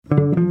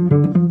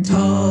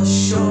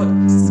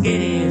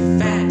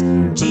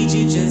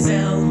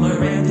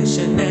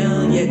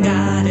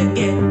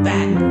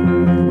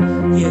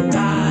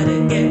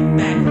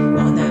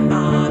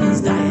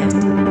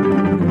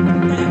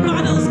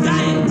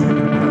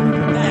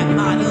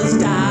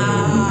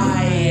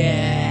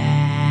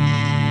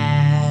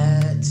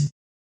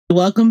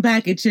Welcome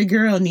back. It's your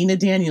girl, Nina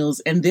Daniels,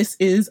 and this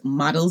is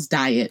Models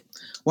Diet,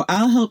 where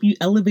I'll help you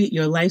elevate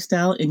your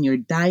lifestyle in your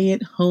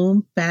diet,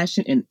 home,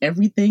 fashion, and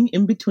everything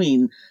in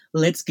between.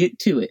 Let's get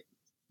to it.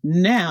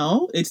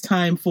 Now it's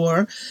time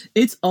for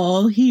It's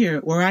All Here,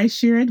 where I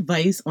share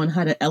advice on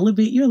how to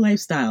elevate your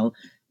lifestyle.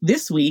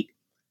 This week,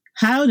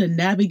 how to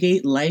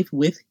navigate life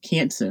with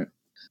cancer.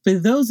 For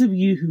those of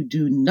you who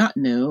do not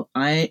know,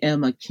 I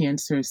am a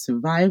cancer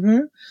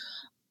survivor.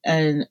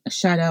 And a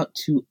shout out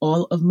to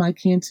all of my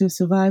cancer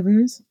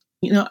survivors.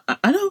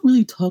 I don't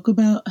really talk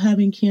about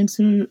having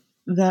cancer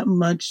that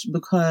much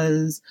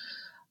because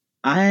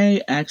I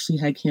actually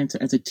had cancer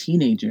as a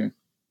teenager.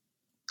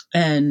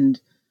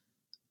 And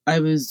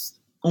I was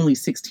only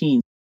 16.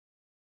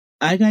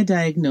 I got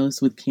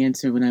diagnosed with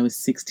cancer when I was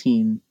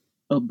 16,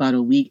 about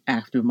a week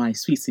after my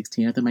sweet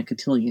 16, after my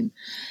cotillion.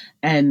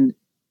 And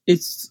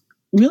it's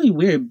really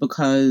weird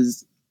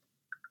because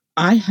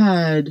I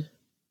had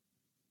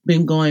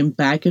been going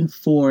back and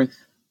forth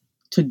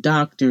to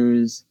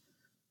doctors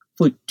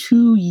for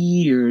 2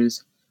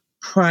 years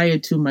prior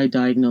to my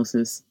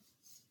diagnosis.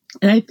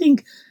 And I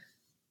think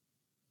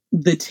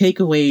the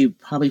takeaway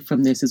probably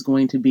from this is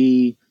going to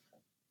be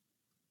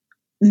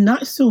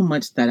not so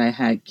much that I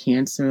had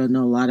cancer. I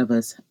know a lot of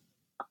us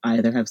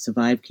either have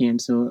survived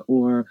cancer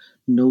or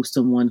know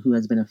someone who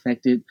has been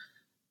affected,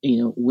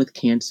 with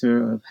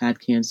cancer or have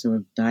had cancer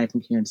or died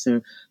from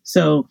cancer.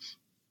 So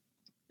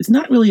it's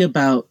not really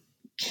about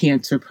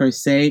cancer per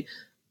se,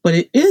 but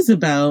it is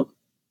about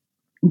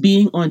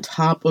being on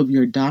top of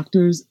your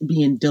doctors,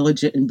 being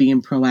diligent and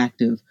being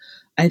proactive.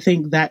 I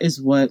think that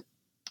is what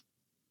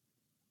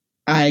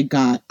I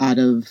got out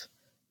of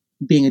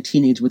being a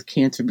teenager with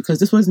cancer,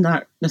 because this was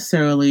not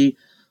necessarily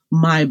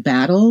my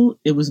battle.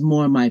 It was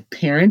more my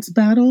parents'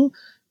 battle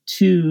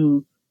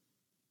to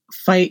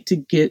fight to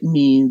get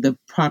me the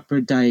proper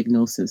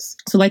diagnosis.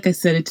 So like I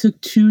said, it took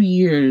 2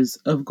 years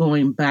of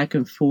going back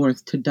and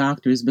forth to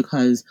doctors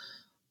because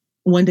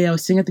one day I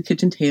was sitting at the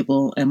kitchen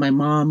table and my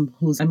mom,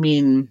 I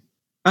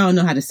don't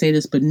know how to say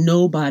this, but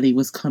nobody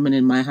was coming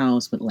in my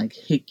house with like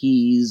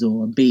hickeys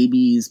or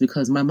babies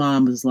because my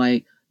mom was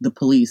like the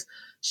police.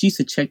 She used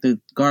to check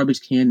the garbage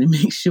can and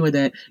make sure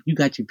that you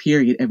got your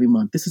period every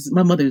month.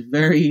 My mother's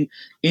very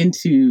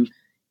into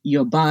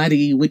your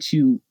body, what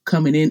you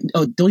coming in.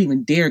 Oh, don't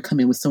even dare come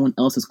in with someone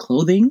else's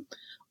clothing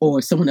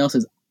or someone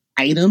else's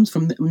items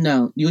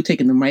no, you're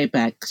taking them right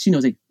back. She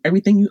knows like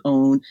everything you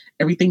own,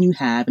 everything you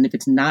have. And if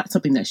it's not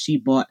something that she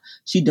bought,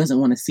 she doesn't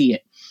want to see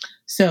it.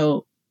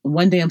 So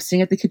one day I'm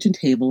sitting at the kitchen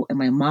table and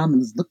my mom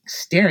is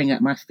staring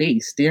at my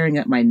face, staring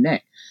at my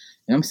neck.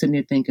 And I'm sitting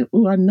there thinking,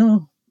 oh, I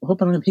know. I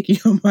hope I don't have hickey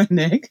on my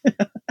neck.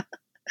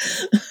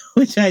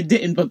 Which I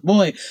didn't. But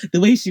boy, the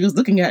way she was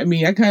looking at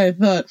me, I kind of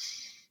thought,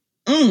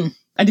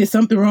 I did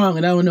something wrong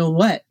and I don't know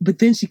what. But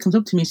then she comes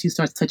up to me and she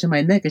starts touching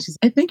my neck and she's,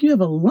 I think you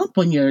have a lump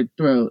on your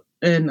throat.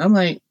 And I'm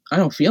like, I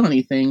don't feel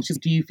anything. She's,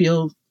 do you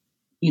feel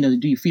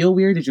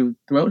weird? Did your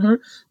throat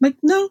hurt? I'm like,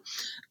 no,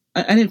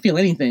 I didn't feel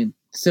anything.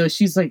 So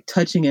she's like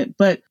touching it,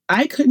 but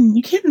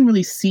you can't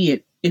really see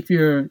it if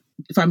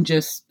I'm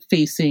just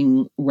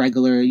facing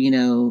regular,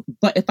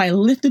 but if I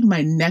lifted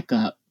my neck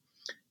up,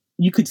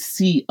 you could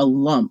see a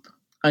lump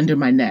under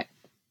my neck.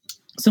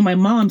 So my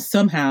mom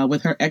somehow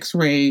with her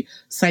x-ray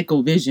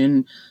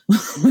psychovision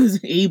was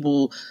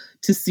able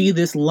to see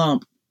this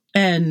lump.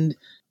 And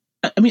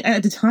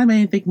at the time I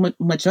didn't think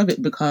much of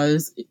it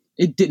because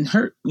it didn't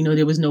hurt.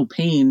 There was no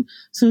pain.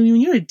 So when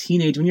you're a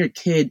teenager, when you're a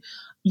kid,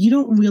 you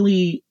don't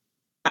really,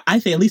 I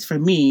think, at least for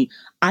me,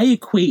 I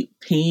equate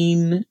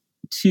pain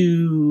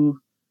to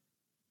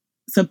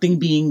something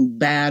being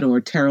bad or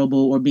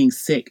terrible or being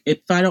sick. If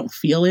I don't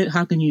feel it,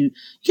 you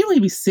can't really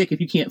be sick if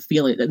you can't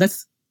feel it.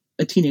 That's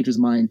a teenager's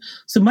mind.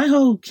 So my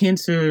whole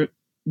cancer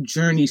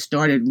journey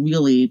started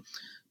really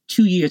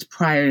 2 years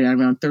prior,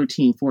 around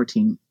 13,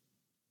 14.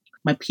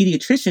 My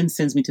pediatrician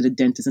sends me to the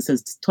dentist and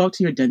says, talk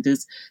to your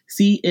dentist,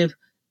 see if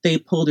they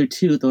pulled her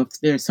tooth or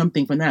if there's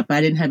something from that. But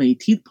I didn't have any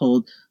teeth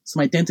pulled. So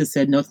my dentist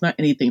said, no, it's not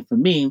anything for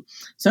me.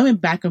 So I went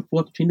back and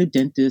forth between the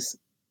dentist,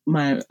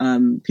 my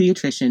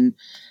pediatrician,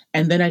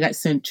 and then I got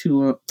sent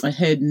to a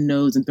head,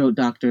 nose, and throat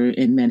doctor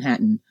in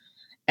Manhattan.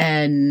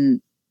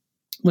 And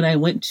when I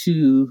went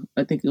to,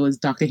 I think it was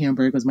Dr.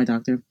 Hamburg was my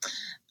doctor.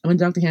 I went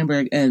to Dr.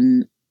 Hamburg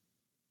and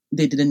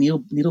they did a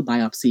needle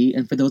biopsy.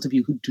 And for those of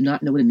you who do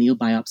not know what a needle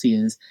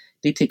biopsy is,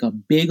 they take a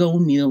big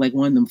old needle, like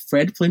one of them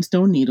Fred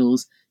Flintstone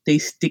needles. They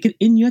stick it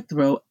in your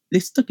throat. They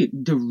stuck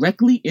it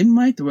directly in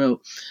my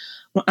throat.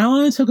 When I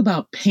want to talk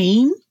about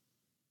pain,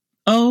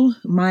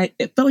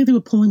 it felt like they were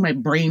pulling my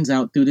brains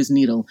out through this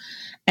needle.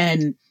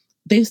 And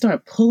they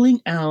start pulling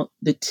out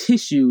the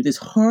tissue, this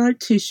hard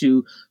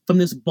tissue from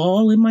this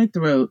ball in my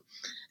throat.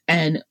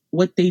 And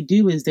what they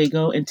do is they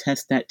go and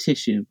test that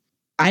tissue.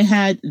 I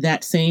had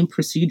that same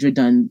procedure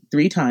done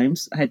 3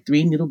 times. I had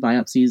 3 needle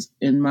biopsies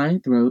in my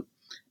throat.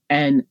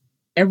 And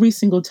every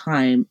single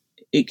time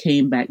it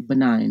came back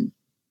benign.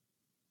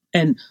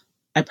 And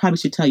I probably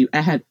should tell you,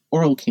 I had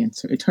oral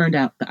cancer. It turned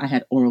out that I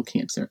had oral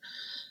cancer.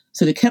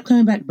 So they kept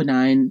coming back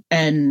benign.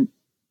 And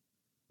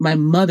my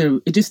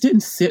mother, it just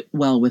didn't sit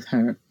well with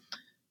her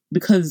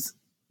because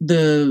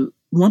the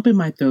lump in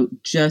my throat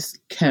just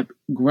kept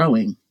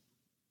growing.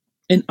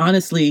 And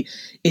honestly,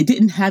 it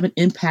didn't have an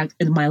impact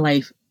in my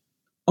life,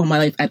 on my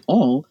life at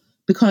all,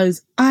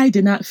 because I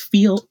did not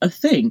feel a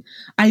thing.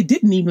 I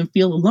didn't even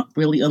feel a lump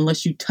really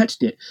unless you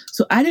touched it.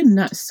 So I did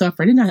not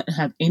suffer. I did not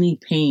have any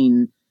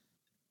pain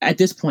at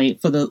this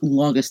point for the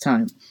longest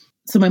time.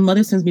 So my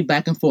mother sends me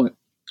back and forth.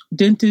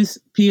 Dentist,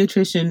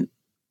 pediatrician,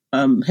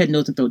 head,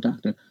 nose, and throat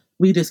doctor.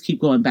 We just keep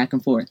going back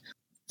and forth.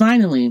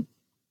 Finally,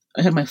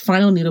 I had my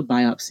final needle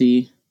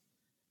biopsy.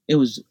 It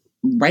was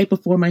right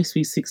before my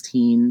sweet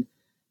 16.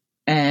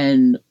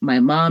 And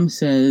my mom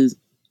says,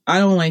 I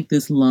don't like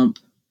this lump.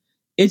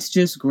 It's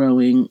just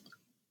growing.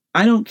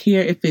 I don't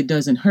care if it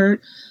doesn't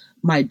hurt.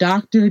 My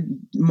doctor,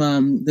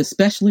 the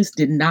specialist,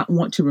 did not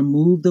want to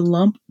remove the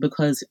lump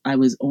because I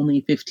was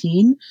only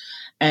 15.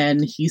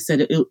 And he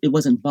said it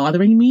wasn't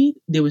bothering me.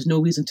 There was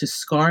no reason to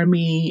scar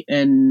me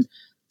and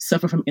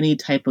suffer from any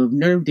type of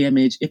nerve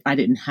damage if I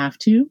didn't have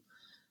to.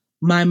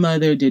 My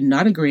mother did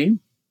not agree.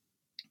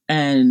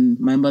 And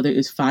my mother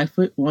is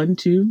 5'1",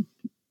 2",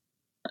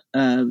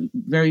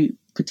 very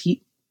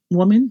petite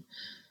woman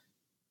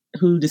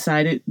who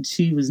decided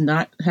she was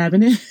not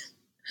having it.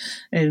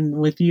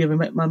 And if you ever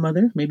met my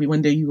mother, maybe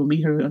one day you will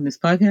meet her on this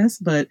podcast,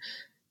 but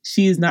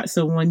she is not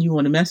someone you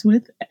want to mess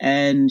with.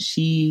 And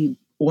she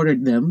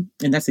ordered them,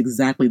 and that's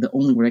exactly the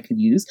only word I could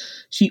use.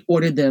 She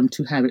ordered them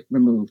to have it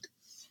removed.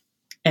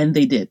 And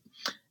they did.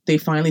 They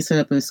finally set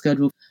up a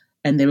schedule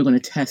and they were going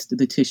to test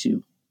the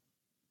tissue.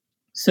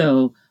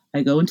 So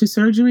I go into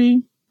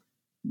surgery.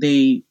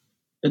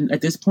 And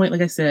at this point,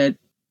 like I said,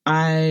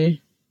 I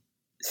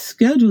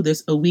scheduled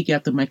this a week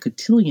after my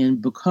cotillion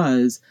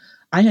because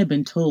I had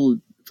been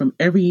told from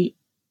every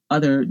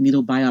other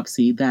needle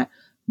biopsy that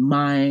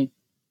my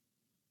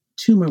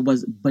tumor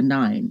was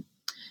benign.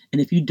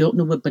 And if you don't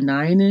know what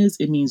benign is,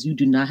 it means you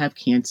do not have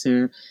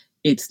cancer.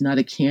 It's not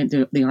a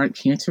cancer. They aren't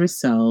cancerous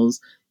cells.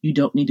 You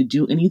don't need to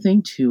do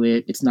anything to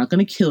it. It's not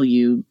going to kill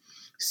you.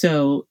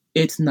 So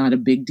it's not a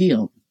big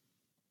deal.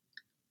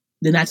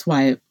 Then that's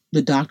why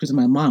the doctors and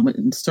my mom went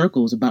in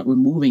circles about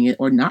removing it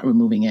or not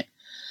removing it.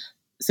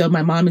 So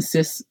my mom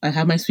insists I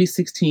have my sweet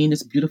 16,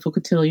 this beautiful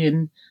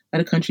cotillion at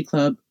a country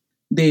club.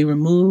 They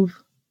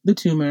remove the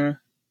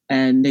tumor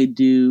and they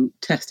do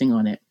testing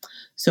on it.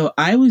 So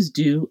I was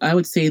due, I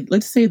would say,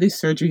 let's say this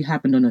surgery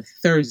happened on a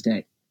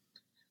Thursday.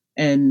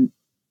 And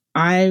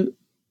I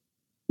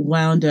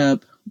wound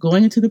up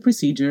going into the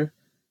procedure,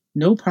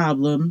 no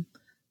problem.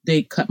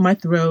 They cut my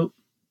throat,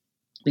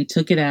 they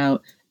took it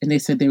out, and they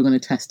said they were going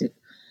to test it.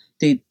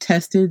 They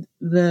tested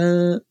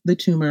the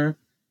tumor.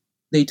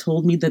 They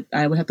told me that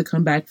I would have to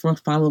come back for a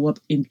follow-up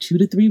in 2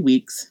 to 3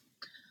 weeks.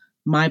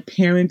 My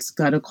parents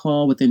got a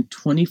call within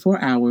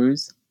 24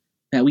 hours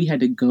that we had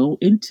to go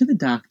into the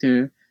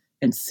doctor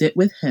and sit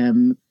with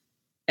him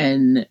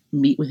and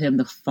meet with him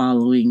the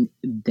following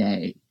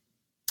day.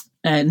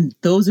 And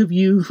those of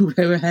you who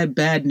ever had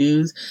bad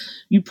news,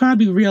 you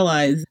probably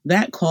realize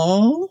that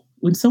call,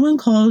 when someone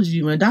calls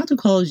you, when a doctor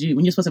calls you,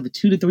 when you're supposed to have a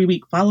 2 to 3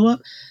 week follow-up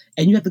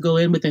and you have to go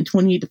in within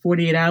 28 to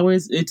 48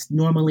 hours, it's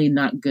normally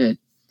not good.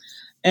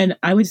 And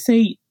I would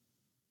say,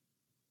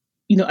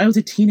 I was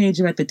a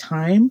teenager at the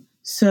time,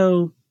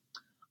 so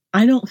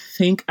I don't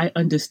think I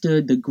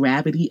understood the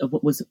gravity of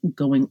what was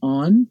going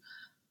on.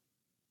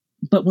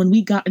 But when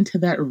we got into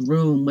that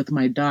room with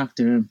my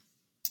doctor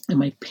and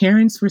my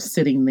parents were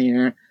sitting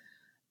there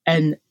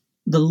and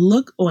the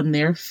look on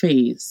their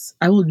face,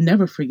 I will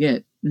never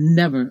forget,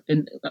 never,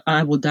 and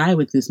I will die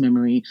with this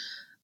memory.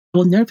 I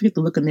will never forget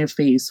the look on their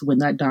face when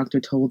that doctor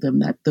told them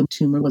that the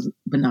tumor was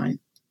benign.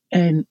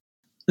 And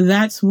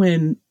that's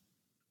when,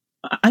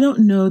 I don't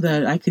know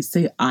that I could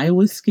say I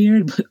was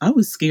scared, but I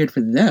was scared for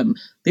them.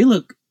 They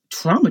look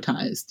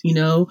traumatized,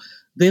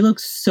 They look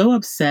so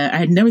upset. I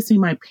had never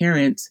seen my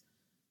parents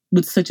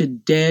with such a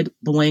dead,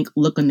 blank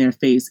look on their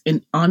face.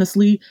 And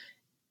honestly,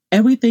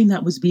 everything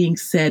that was being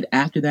said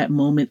after that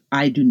moment,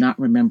 I do not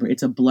remember.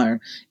 It's a blur.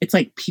 It's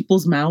like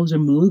people's mouths are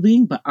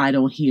moving, but I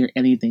don't hear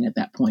anything at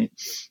that point.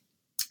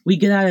 We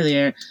get out of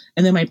there,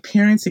 and then my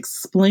parents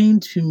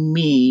explained to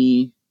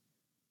me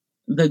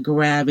the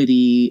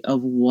gravity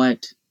of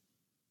what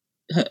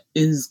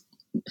is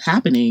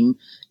happening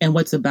and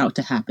what's about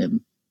to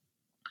happen.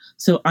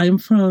 So I'm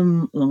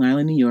from Long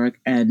Island, New York,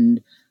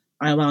 and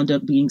I wound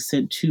up being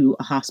sent to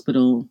a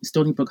hospital,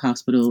 Stony Brook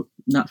Hospital,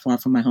 not far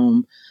from my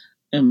home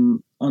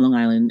on Long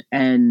Island.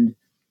 And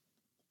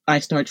I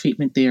start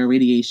treatment there,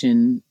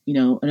 radiation. I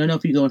don't know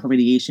if you go in for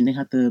radiation, they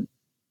have to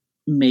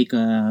make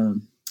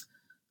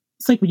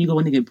it's like when you go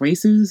in to get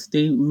braces,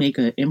 they make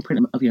an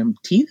imprint of your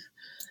teeth.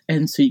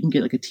 And so you can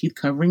get like a teeth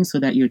covering so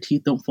that your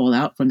teeth don't fall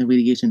out from the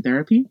radiation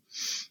therapy.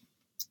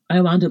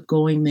 I wound up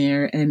going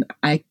there, and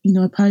I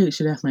probably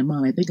should ask my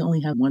mom. I think I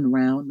only had 1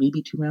 round,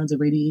 maybe 2 rounds of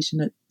radiation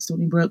at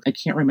Stony Brook. I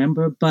can't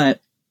remember, but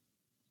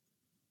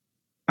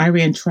I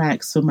ran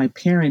track. So my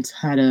parents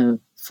had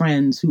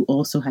friends who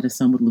also had a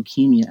son with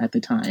leukemia at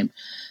the time.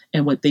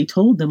 And what they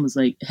told them was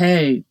like,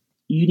 hey,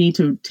 you need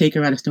to take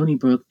her out of Stony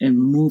Brook and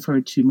move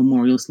her to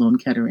Memorial Sloan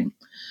Kettering.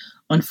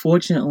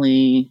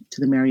 Unfortunately,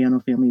 to the Mariano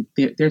family,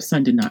 their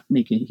son did not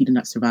make it. He did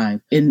not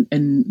survive. And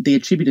they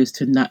attribute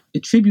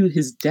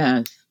his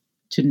death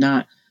to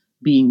not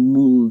being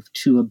moved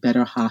to a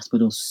better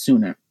hospital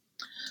sooner.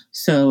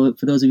 So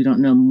for those of you who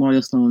don't know,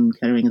 Memorial Sloan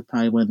Kettering is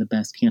probably one of the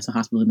best cancer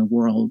hospitals in the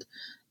world.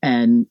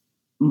 And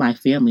my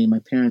family, my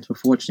parents were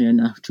fortunate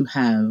enough to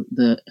have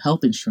the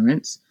health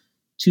insurance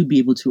to be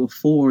able to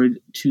afford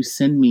to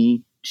send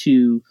me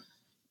to,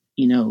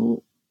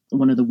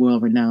 one of the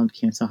world-renowned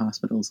cancer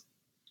hospitals.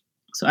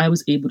 So I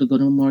was able to go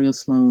to Memorial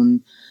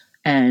Sloan.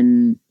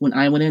 And when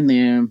I went in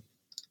there,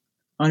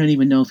 I don't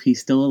even know if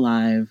he's still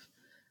alive,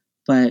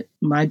 but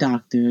my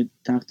doctor,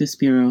 Dr.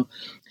 Spiro,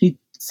 he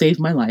saved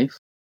my life.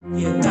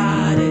 You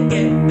gotta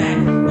get back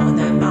on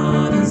that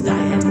Models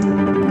diet.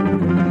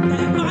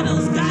 That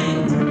Models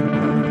diet.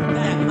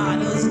 That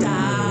Models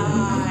diet.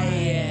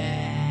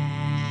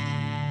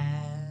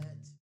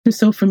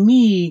 So for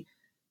me,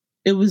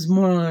 it was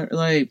more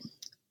like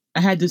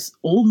I had this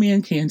old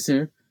man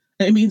cancer.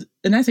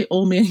 And I say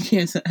old man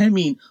cancer, I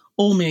mean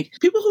old man.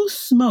 People who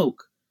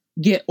smoke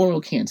get oral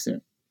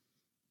cancer,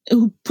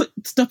 who put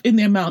stuff in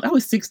their mouth. I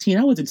was 16.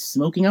 I wasn't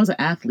smoking. I was an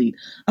athlete.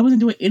 I wasn't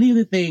doing any of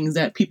the things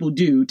that people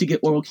do to get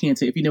oral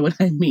cancer, if you know what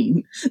I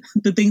mean.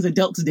 The things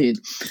adults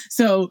did.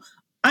 So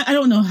I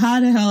don't know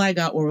how the hell I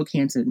got oral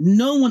cancer.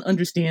 No one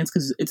understands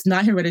because it's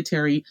not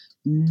hereditary.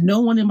 No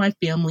one in my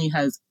family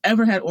has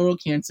ever had oral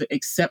cancer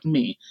except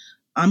me.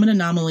 I'm an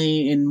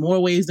anomaly in more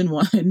ways than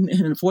one. And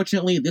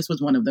unfortunately, this was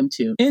one of them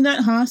too. In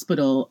that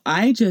hospital,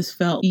 I just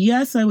felt,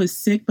 yes, I was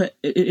sick, but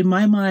in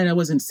my mind, I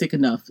wasn't sick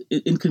enough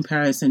in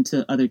comparison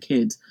to other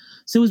kids.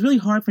 So it was really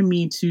hard for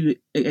me to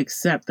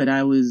accept that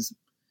I was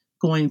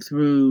going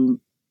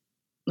through,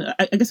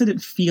 I guess I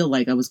didn't feel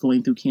like I was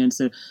going through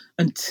cancer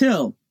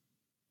until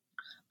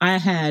I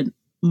had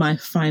my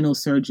final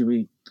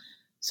surgery.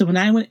 So when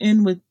I went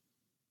in with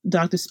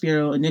Dr.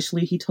 Spiro,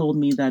 initially he told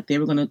me that they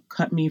were going to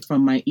cut me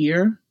from my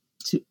ear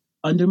to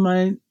under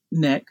my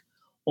neck,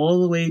 all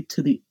the way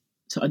to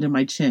under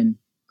my chin.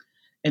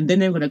 And then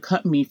they were going to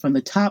cut me from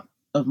the top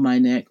of my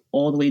neck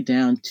all the way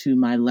down to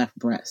my left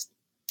breast.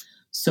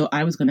 So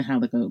I was going to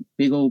have like a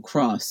big old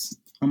cross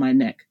on my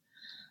neck.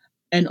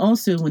 And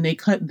also when they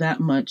cut that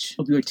much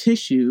of your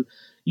tissue,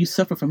 you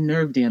suffer from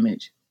nerve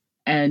damage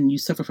and you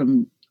suffer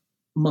from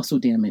muscle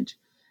damage.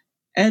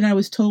 And I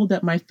was told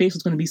that my face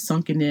was going to be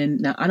sunken in.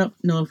 Now, I don't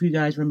know if you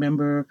guys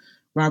remember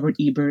Robert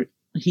Ebert.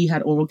 He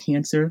had oral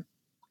cancer.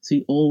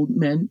 See, old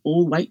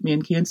white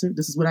man cancer.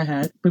 This is what I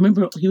had.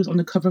 Remember, he was on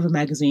the cover of a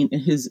magazine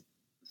and his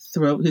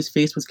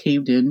face was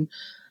caved in.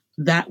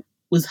 That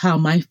was how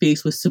my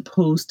face was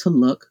supposed to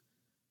look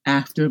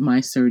after my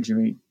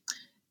surgery,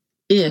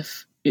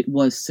 if it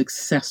was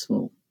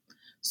successful.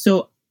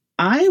 So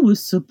I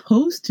was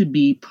supposed to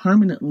be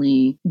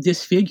permanently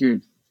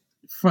disfigured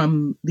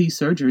from these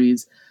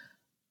surgeries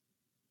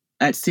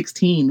at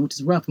 16, which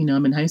is rough.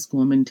 I'm in high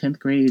school, I'm in 10th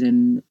grade,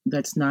 and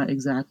that's not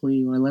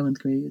exactly, or 11th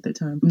grade at that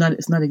time.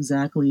 It's not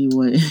exactly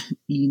what,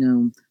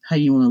 how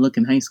you want to look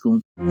in high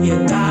school.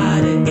 You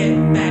gotta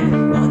get back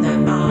on that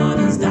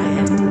Models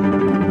diet.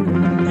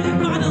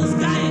 That Models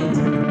diet.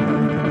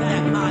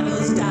 That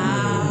Models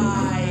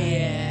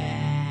diet.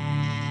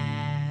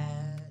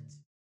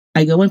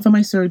 I go in for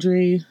my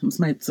surgery. It's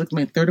my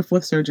third or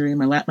fourth surgery,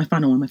 my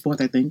final one, my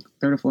fourth, I think,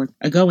 third or fourth.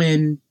 I go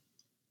in.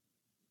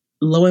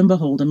 Lo and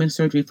behold, I'm in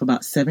surgery for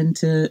about 7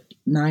 to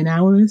 9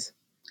 hours.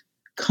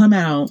 Come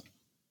out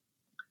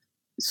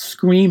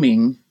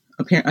screaming.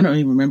 I don't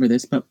even remember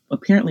this, but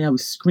apparently I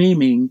was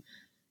screaming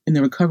in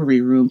the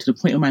recovery room to the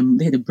point where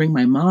they had to bring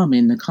my mom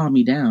in to calm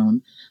me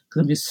down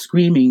because I'm just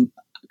screaming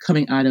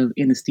coming out of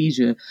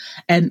anesthesia.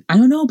 And I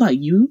don't know about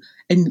you,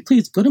 and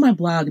please go to my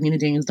blog,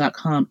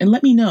 ninadaniels.com, and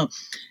let me know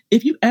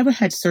if you've ever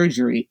had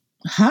surgery.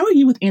 How are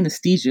you with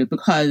anesthesia?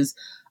 Because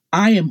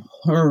I am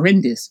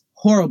horrendous,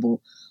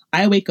 horrible.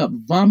 I wake up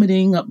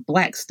vomiting up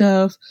black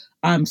stuff.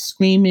 I'm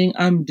screaming.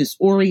 I'm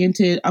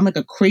disoriented. I'm like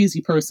a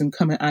crazy person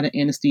coming out of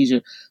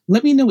anesthesia.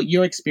 Let me know what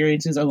your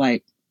experiences are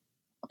like.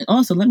 And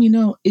also let me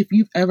know if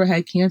you've ever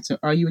had cancer.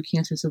 Are you a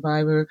cancer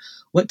survivor?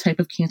 What type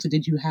of cancer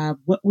did you have?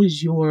 What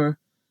was your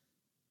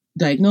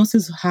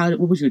diagnosis? What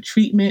was your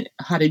treatment?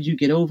 How did you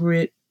get over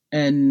it?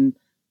 And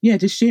yeah,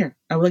 just share.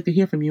 I would like to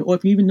hear from you. Or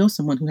if you even know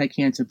someone who had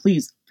cancer,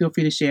 please feel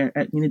free to share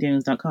at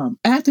ninadaniels.com.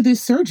 After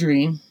this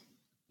surgery,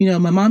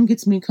 my mom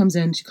comes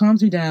in, she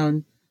calms me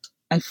down.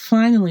 I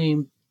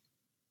finally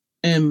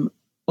am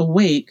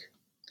awake,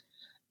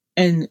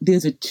 and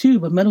there's a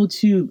metal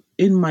tube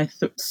in my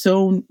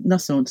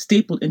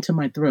stapled into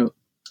my throat.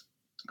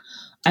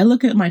 I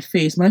look at my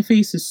face. My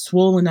face is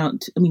swollen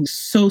out.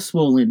 So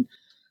swollen.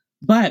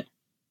 But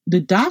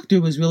the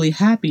doctor was really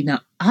happy.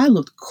 Now, I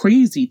looked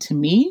crazy to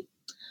me,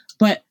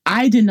 but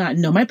I did not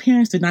know. My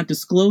parents did not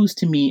disclose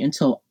to me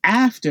until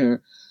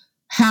after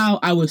how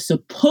I was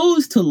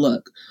supposed to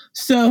look.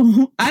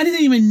 So I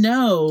didn't even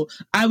know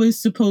I was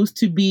supposed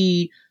to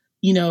be,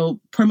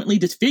 permanently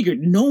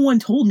disfigured. No one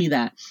told me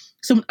that.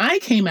 So when I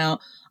came out,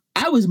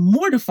 I was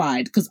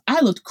mortified because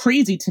I looked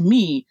crazy to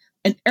me.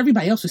 And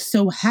everybody else was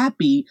so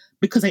happy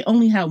because I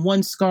only had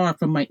one scar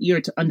from my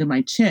ear to under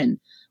my chin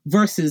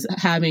versus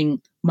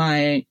having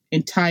my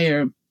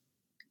entire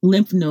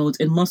lymph nodes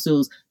and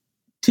muscles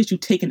tissue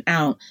taken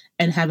out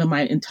and having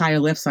my entire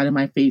left side of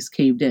my face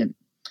caved in.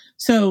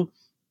 So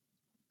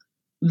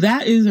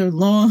that is a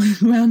long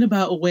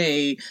roundabout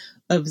way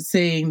of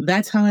saying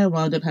that's how I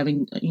wound up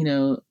having,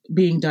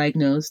 being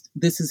diagnosed.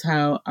 This is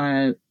how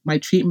my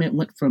treatment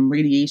went from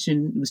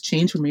radiation, was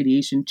changed from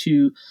radiation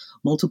to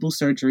multiple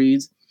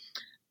surgeries.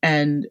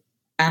 And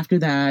after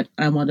that,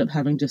 I wound up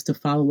having just to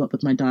follow up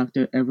with my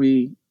doctor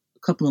every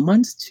couple of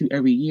months to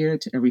every year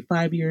to every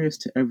 5 years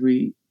to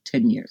every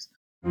 10 years.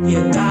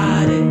 You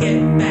gotta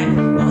get back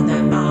on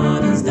that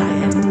Models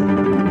diet.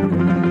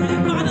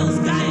 That Models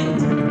diet.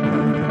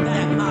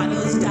 That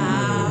Models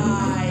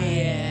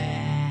diet.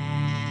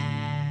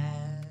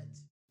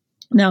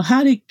 Now,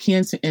 how did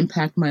cancer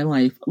impact my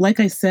life? Like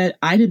I said,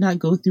 I did not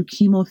go through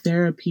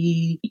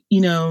chemotherapy.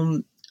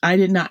 I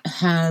did not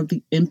have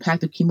the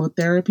impact of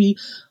chemotherapy,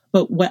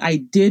 but what I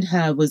did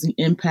have was the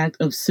impact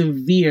of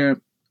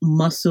severe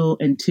muscle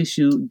and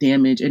tissue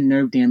damage and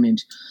nerve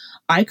damage.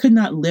 I could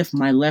not lift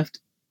my left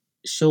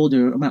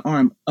shoulder or my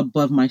arm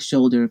above my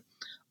shoulder.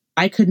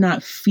 I could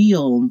not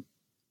feel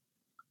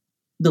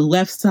the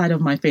left side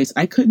of my face.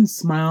 I couldn't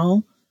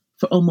smile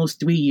for almost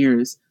 3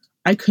 years.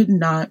 I could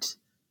not,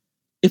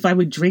 if I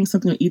would drink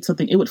something or eat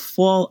something, it would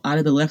fall out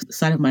of the left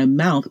side of my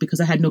mouth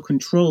because I had no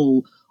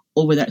control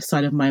over that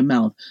side of my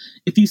mouth.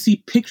 If you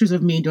see pictures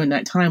of me during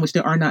that time, which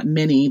there are not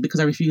many because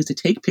I refused to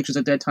take pictures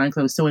at that time because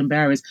I was so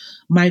embarrassed,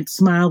 my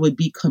smile would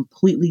be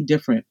completely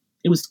different.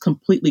 It was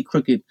completely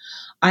crooked.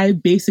 I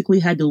basically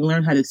had to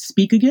learn how to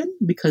speak again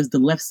because the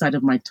left side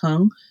of my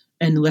tongue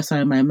and the left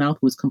side of my mouth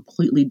was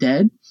completely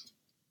dead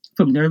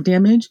from nerve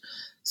damage.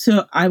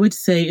 So I would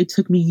say it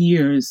took me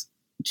years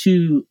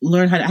to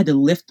learn how to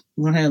lift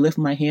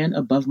my hand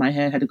above my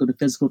head. I had to go to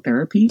physical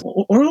therapy.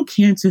 Oral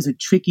cancer is a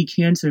tricky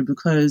cancer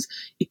because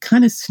it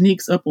kind of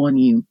sneaks up on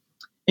you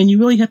and you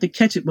really have to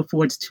catch it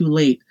before it's too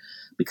late.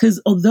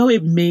 Because although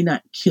it may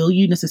not kill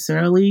you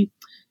necessarily,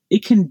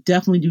 it can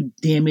definitely do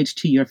damage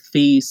to your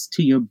face,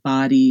 to your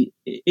body.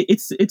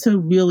 It's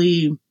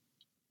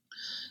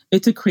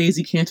a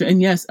crazy cancer.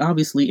 And yes,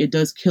 obviously it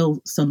does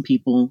kill some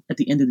people at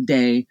the end of the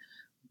day,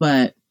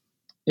 but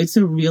it's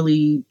a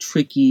really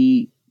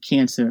tricky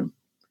cancer.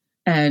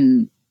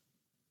 And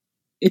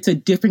it's a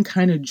different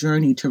kind of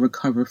journey to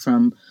recover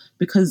from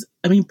because,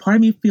 part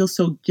of me feels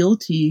so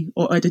guilty,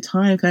 or at the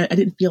time, I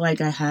didn't feel like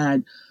I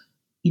had,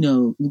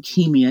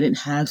 leukemia. I didn't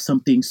have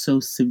something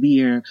so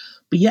severe,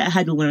 but yet I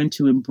had to learn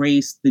to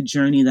embrace the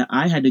journey that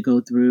I had to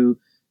go through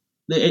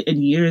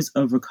in years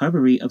of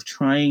recovery, of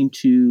trying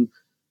to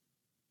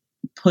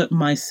put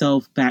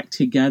myself back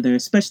together,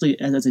 especially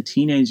as a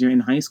teenager in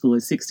high school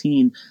at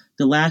 16.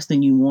 The last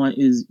thing you want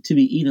is to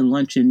be eating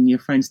lunch and your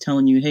friends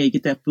telling you, hey,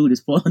 get that food,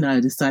 it's falling out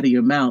of the side of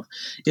your mouth.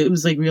 It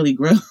was like really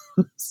gross.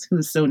 It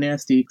was so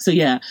nasty. So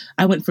yeah,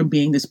 I went from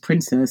being this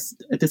princess,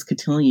 this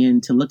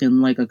cotillion, to looking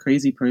like a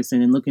crazy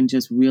person and looking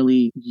just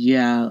really,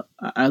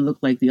 I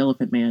looked like the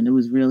Elephant Man. It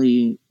was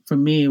really, for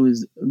me, it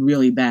was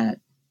really bad.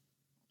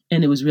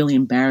 And it was really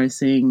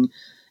embarrassing.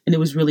 And it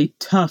was really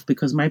tough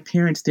because my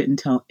parents didn't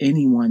tell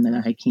anyone that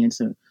I had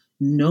cancer.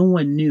 No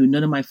one knew.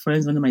 None of my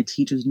friends, none of my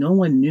teachers, no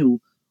one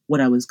knew what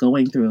I was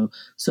going through.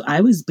 So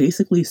I was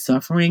basically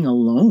suffering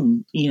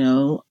alone.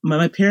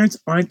 My parents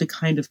aren't the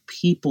kind of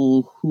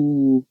people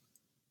who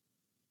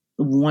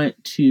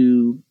want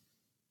to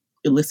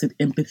elicit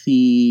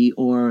empathy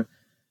or,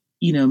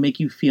 make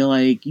you feel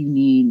like you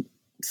need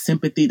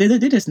sympathy. They're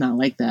just not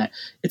like that.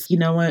 It's,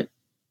 what?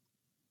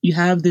 You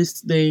have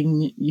this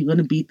thing, you're going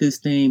to beat this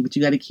thing, but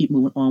you got to keep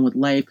moving on with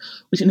life,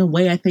 which in a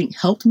way I think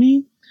helped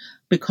me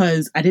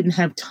because I didn't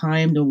have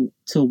time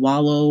to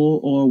wallow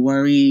or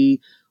worry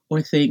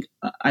or think,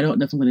 I don't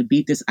know if I'm going to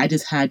beat this. I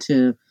just had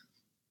to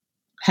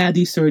have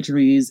these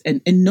surgeries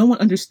and no one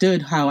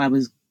understood how I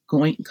was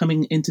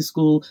coming into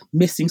school,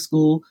 missing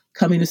school,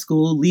 coming to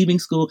school, leaving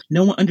school.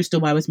 No one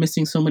understood why I was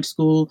missing so much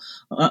school.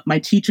 My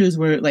teachers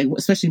were like,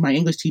 especially my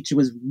English teacher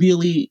was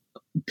really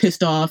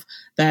pissed off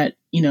that,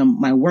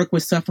 my work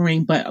was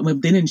suffering, but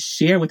they didn't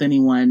share with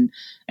anyone.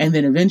 And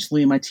then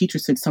eventually my teacher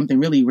said something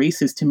really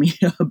racist to me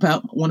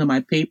about one of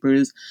my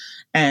papers.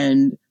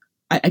 And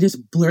I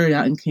just blurted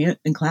out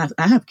in class,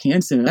 I have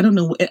cancer. I don't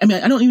know. I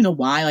don't even know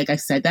why, I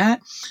said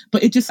that,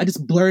 but I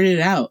just blurted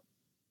it out.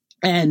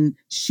 And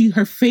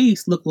her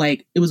face looked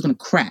like it was going to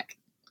crack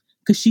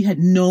because she had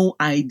no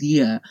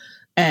idea.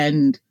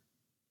 And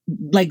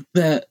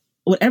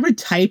whatever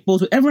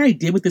typos, whatever I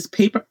did with this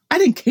paper, I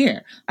didn't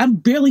care. I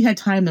barely had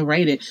time to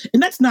write it.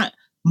 And that's not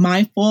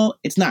my fault.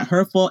 It's not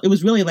her fault. It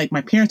was really like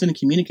my parents didn't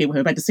communicate with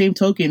her. But at the same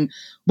token,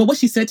 but what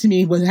she said to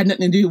me had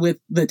nothing to do with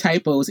the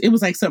typos. It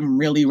was like something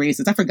really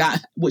racist. I forgot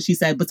what she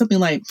said, but something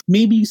like,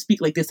 maybe you speak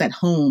like this at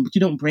home, but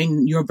you don't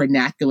bring your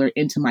vernacular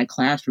into my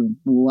classroom.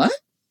 What?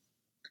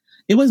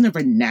 It wasn't a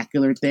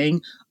vernacular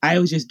thing. I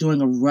was just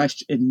doing a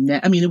rush.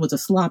 It was a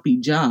sloppy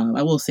job.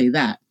 I will say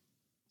that.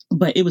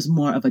 But it was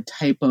more of a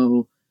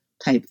typo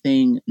type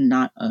thing,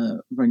 not a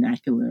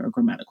vernacular or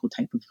grammatical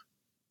type of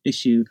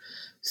issue.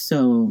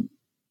 So,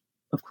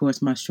 of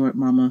course, my short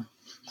mama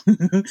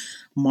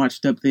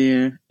marched up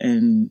there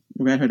and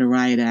read her the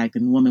riot act,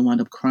 and the woman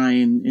wound up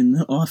crying in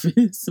the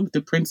office with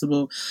the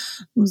principal.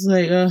 It was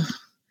like,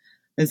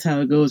 that's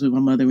how it goes with my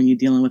mother when you're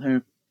dealing with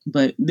her.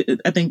 But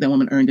I think that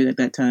woman earned it at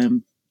that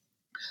time.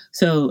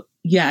 So,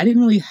 yeah, I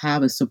didn't really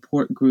have a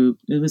support group.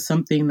 It was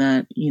something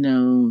that,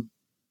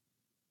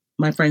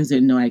 my friends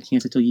didn't know I had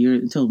cancer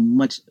until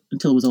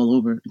it was all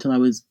over, until I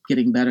was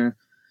getting better.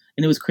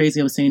 And it was crazy.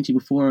 I was saying to you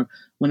before,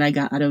 when I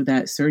got out of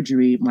that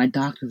surgery, my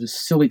doctor was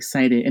so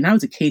excited. And I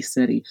was a case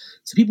study.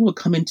 So people would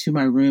come into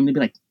my room. There'd be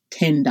like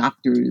 10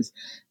 doctors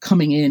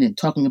coming in and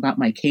talking about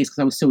my case because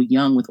I was so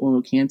young with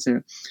oral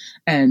cancer.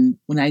 And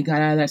when I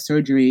got out of that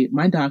surgery,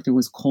 my doctor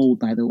was cold,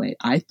 by the way.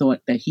 I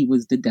thought that he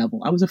was the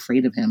devil. I was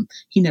afraid of him.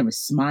 He never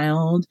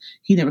smiled.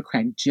 He never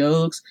cracked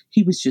jokes.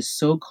 He was just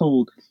so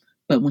cold.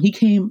 But when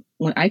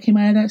I came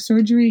out of that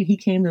surgery, he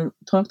came to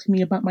talk to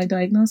me about my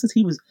diagnosis.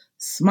 He was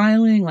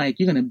smiling like,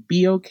 you're going to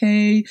be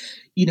okay.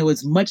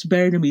 It's much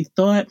better than we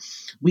thought.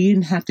 We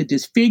didn't have to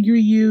disfigure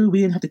you.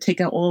 We didn't have to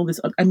take out all this.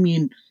 I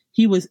mean,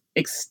 he was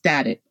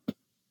ecstatic.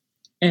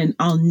 And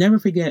I'll never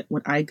forget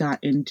when I got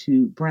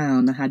into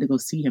Brown, I had to go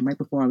see him right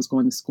before I was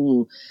going to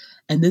school.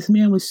 And this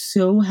man was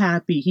so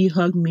happy. He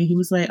hugged me. He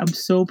was like, I'm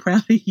so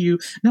proud of you.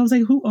 And I was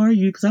like, who are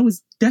you? Because I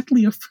was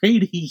deathly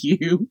afraid of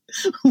you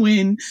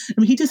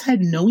he just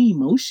had no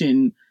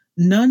emotion,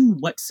 none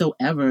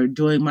whatsoever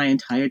during my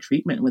entire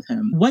treatment with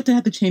him. What did I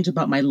have to change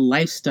about my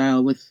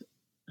lifestyle with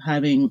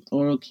having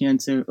oral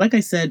cancer? Like I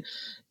said,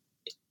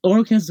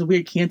 oral cancer is a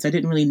weird cancer. I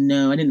didn't really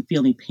know. I didn't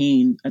feel any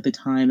pain at the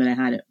time that I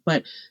had it.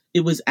 But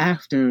it was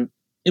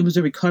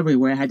a recovery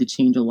where I had to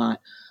change a lot.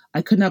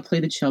 I could not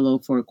play the cello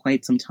for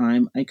quite some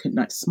time. I could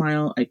not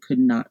smile. I could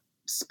not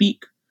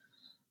speak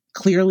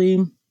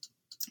clearly.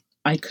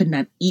 I could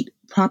not eat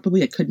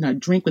properly. I could not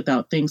drink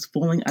without things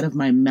falling out of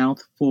my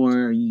mouth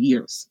for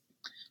years.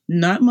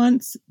 Not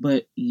months,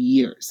 but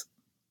years.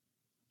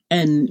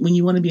 And when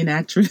you want to be an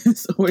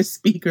actress or a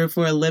speaker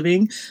for a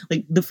living,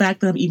 like the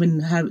fact that I'm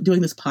even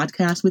doing this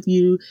podcast with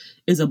you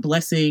is a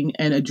blessing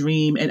and a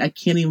dream. And I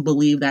can't even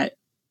believe that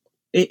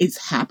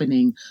it's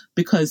happening,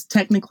 because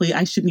technically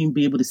I shouldn't even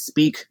be able to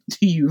speak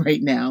to you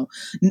right now.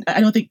 I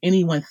don't think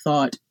anyone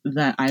thought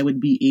that I would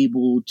be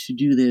able to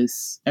do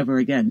this ever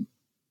again.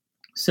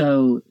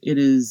 So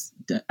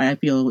I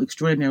feel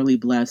extraordinarily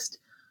blessed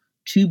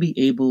to be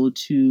able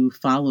to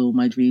follow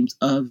my dreams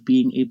of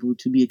being able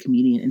to be a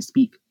comedian and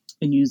speak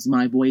and use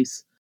my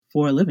voice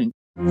for a living.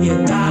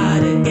 You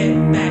gotta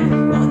get back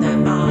on that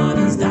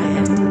model's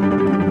diet.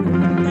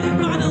 That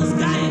model's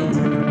diet.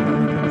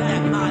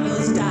 That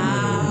model's diet.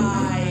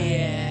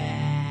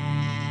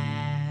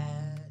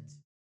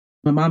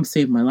 My mom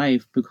saved my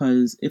life,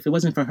 because if it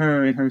wasn't for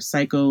her and her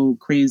psycho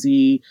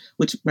crazy,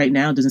 which right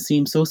now doesn't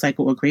seem so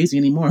psycho or crazy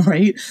anymore,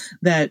 right?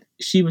 That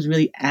she was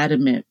really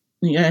adamant.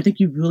 I think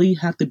you really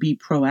have to be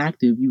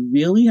proactive. You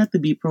really have to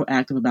be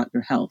proactive about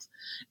your health.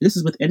 This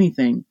is with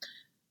anything.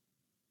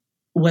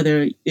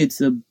 Whether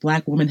it's a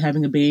Black woman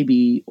having a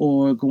baby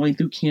or going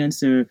through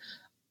cancer,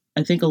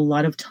 I think a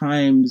lot of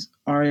times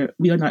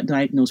we are not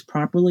diagnosed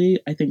properly.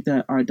 I think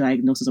that our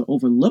diagnoses are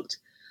overlooked.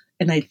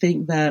 And I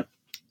think that,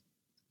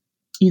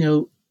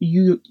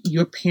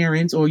 your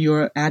parents or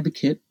your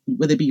advocate,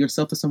 whether it be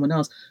yourself or someone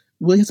else,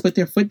 will just put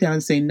their foot down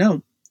and say,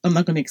 no, I'm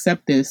not going to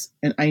accept this.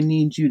 And I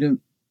need you to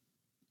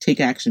take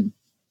action.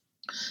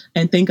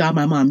 And thank God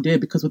my mom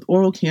did, because with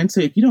oral cancer,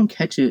 if you don't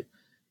catch it,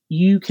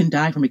 you can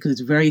die from it, because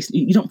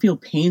you don't feel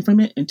pain from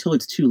it until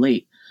it's too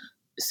late.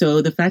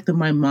 So the fact that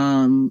my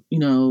mom,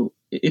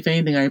 if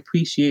anything, I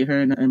appreciate her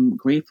and I'm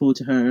grateful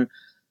to her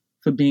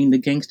for being the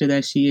gangster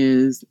that she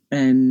is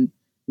and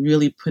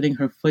really putting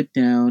her foot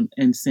down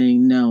and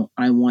saying, no,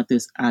 I want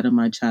this out of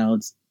my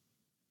child's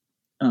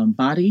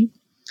body.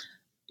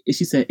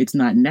 She said it's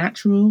not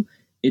natural.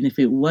 And if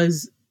it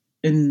was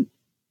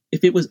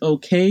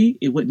okay,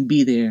 it wouldn't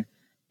be there.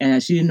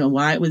 And she didn't know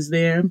why it was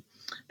there.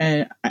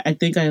 And I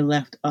think I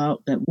left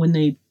out that when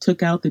they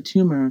took out the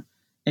tumor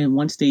and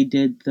once they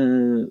did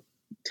the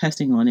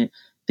testing on it,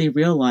 they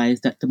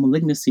realized that the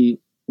malignancy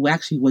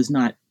actually was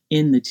not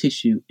in the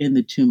tissue, in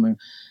the tumor.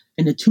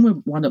 And the tumor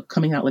wound up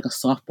coming out like a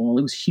softball.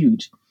 It was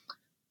huge.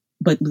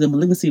 But the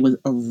malignancy was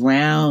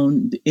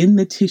around in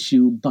the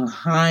tissue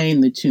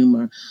behind the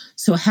tumor.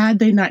 So had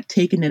they not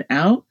taken it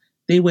out,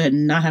 they would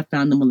not have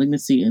found the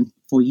malignancy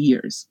for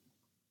years,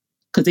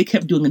 because they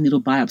kept doing a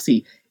needle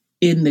biopsy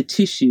in the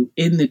tissue,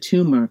 in the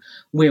tumor,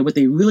 where what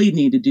they really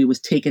need to do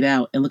was take it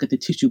out and look at the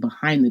tissue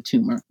behind the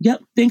tumor.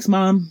 Yep. Thanks,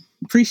 Mom.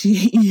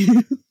 Appreciate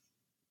you.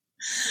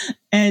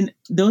 And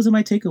those are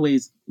my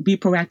takeaways. Be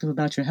proactive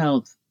about your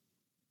health.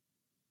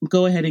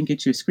 Go ahead and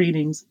get your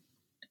screenings.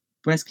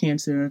 Breast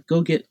cancer,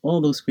 go get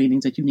all those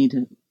screenings that you need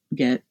to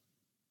get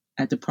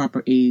at the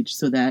proper age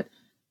so that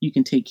you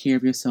can take care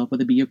of yourself,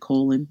 whether it be your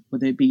colon,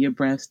 whether it be your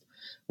breast,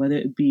 whether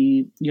it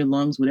be your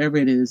lungs, whatever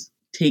it is.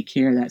 Take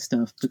care of that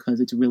stuff, because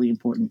it's really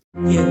important.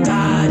 You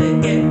gotta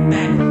get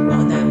back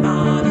on that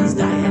model's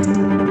diet.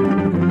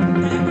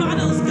 That model's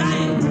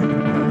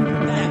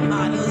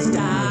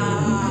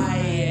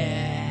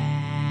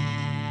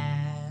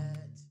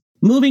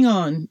Moving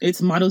on, it's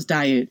Model's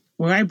Diet,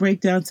 where I break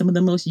down some of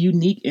the most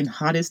unique and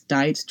hottest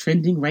diets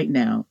trending right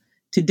now.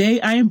 Today,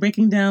 I am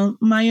breaking down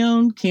my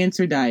own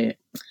cancer diet.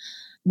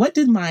 What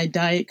did my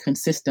diet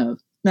consist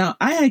of? Now,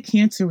 I had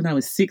cancer when I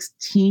was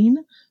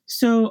 16,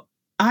 so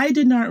I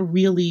did not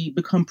really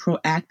become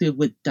proactive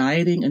with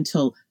dieting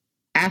until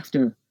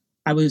after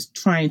I was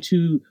trying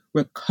to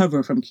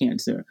recover from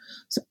cancer.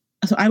 So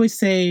I would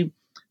say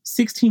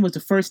 16 was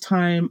the first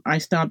time I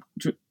stopped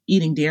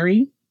eating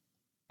dairy.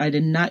 I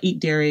did not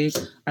eat dairy.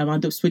 I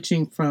wound up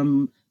switching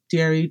from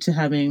dairy to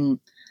having,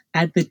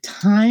 at the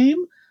time,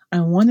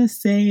 I want to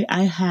say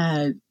I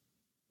had,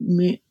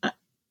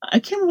 I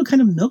can't remember what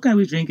kind of milk I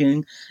was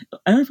drinking. I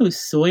don't know if it was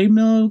soy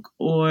milk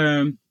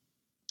or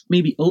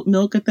maybe oat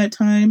milk at that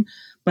time,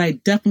 but I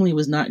definitely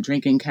was not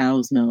drinking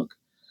cow's milk.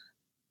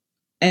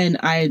 And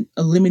I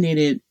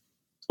eliminated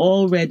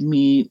all red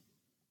meat.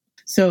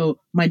 So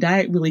my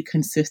diet really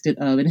consisted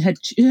of, and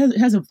it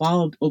has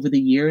evolved over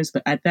the years,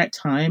 but at that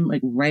time,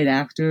 like right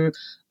after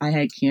I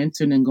had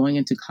cancer and then going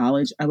into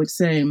college, I would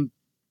say, and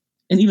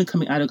even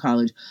coming out of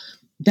college,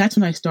 that's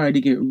when I started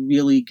to get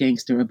really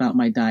gangster about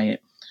my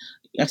diet.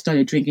 I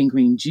started drinking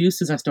green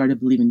juices. I started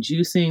believing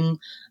juicing.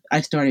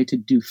 I started to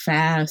do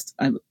fast.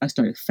 I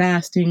started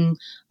fasting.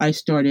 I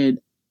started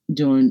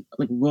doing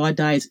like raw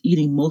diets,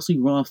 eating mostly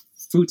raw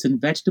fruits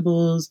and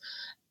vegetables.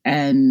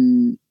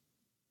 And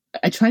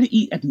I try to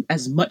eat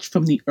as much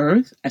from the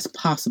earth as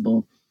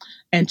possible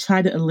and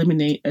try to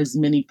eliminate as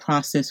many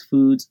processed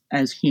foods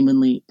as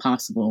humanly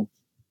possible.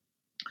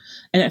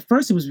 And at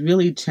first it was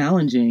really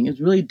challenging. It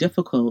was really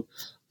difficult.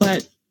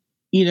 But,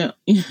 you know,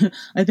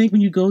 I think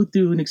when you go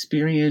through an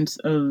experience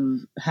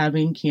of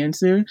having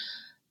cancer,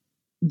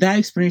 that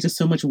experience is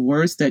so much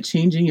worse that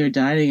changing your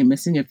diet and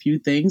missing a few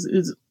things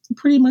is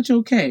pretty much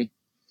okay.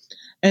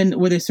 And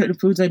were there certain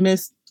foods I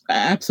missed?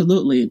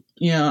 Absolutely.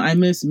 You know, I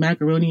miss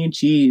macaroni and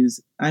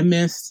cheese. I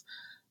miss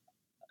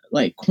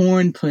like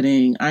corn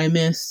pudding. I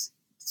miss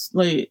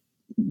like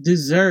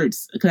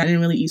desserts because I didn't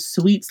really eat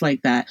sweets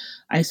like that.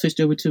 I switched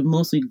over to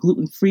mostly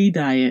gluten-free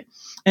diet.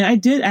 And I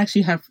did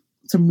actually have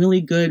some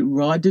really good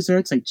raw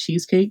desserts like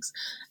cheesecakes.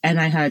 And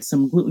I had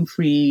some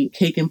gluten-free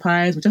cake and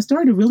pies, which I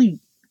started to really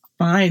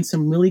find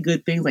some really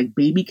good things like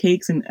baby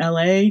cakes in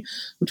LA,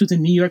 which was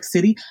in New York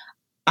City.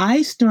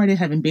 I started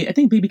having, I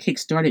think baby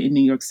cakes started in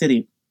New York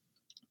City.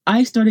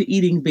 I started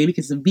eating baby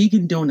cakes,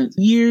 vegan donuts,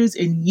 years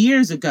and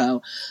years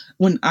ago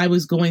when I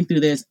was going through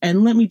this.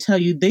 And let me tell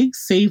you, they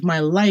saved my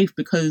life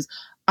because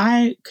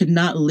I could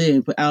not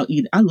live without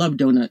eating. I love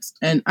donuts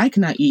and I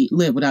cannot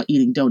live without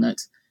eating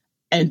donuts.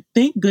 And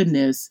thank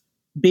goodness,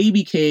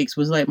 baby cakes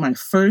was like my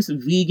first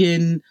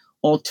vegan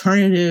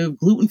alternative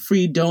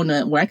gluten-free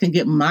donut where I can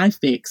get my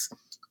fix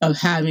of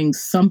having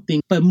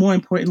something. But more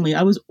importantly,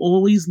 I've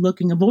always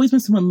been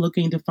someone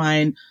looking to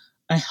find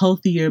a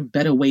healthier,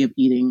 better way of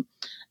eating.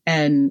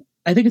 And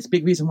I think it's a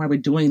big reason why we're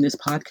doing this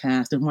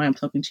podcast and why I'm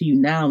talking to you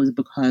now is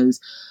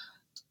because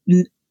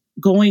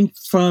going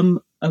from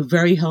a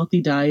very healthy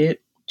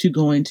diet to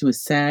going to a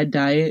sad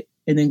diet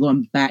and then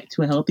going back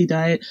to a healthy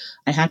diet,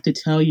 I have to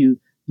tell you,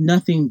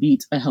 nothing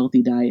beats a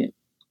healthy diet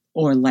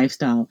or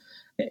lifestyle.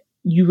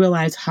 You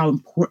realize how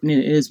important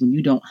it is when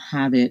you don't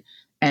have it.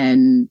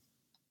 And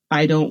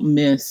I'm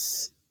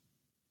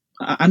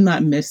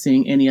not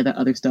missing any of the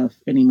other stuff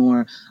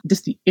anymore.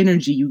 Just the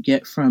energy you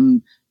get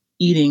from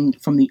eating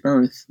from the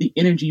earth, the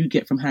energy you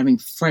get from having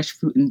fresh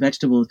fruit and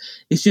vegetables.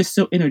 It's just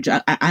so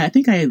energized. I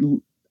think I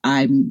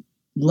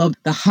love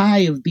the high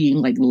of being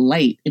like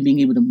light and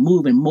being able to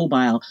move and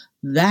mobile.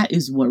 That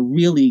is what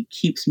really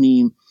keeps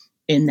me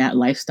in that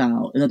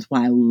lifestyle. And that's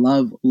why I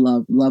love,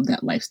 love, love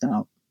that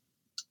lifestyle.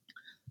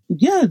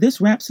 Yeah, this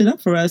wraps it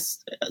up for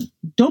us.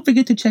 Don't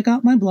forget to check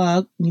out my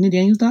blog,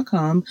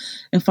 ninadaniels.com,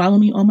 and follow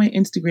me on my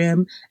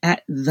Instagram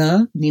at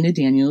the Nina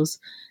Daniels,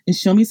 and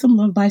show me some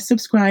love by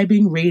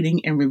subscribing,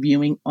 rating, and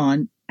reviewing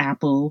on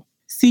Apple.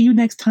 See you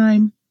next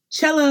time.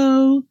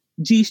 Cello,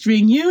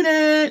 G-string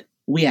unit.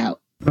 We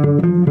out.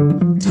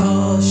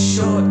 Tall,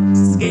 short,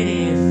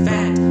 skinny,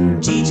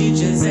 fat, Gigi,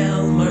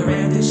 Giselle,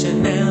 Miranda,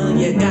 Chanel,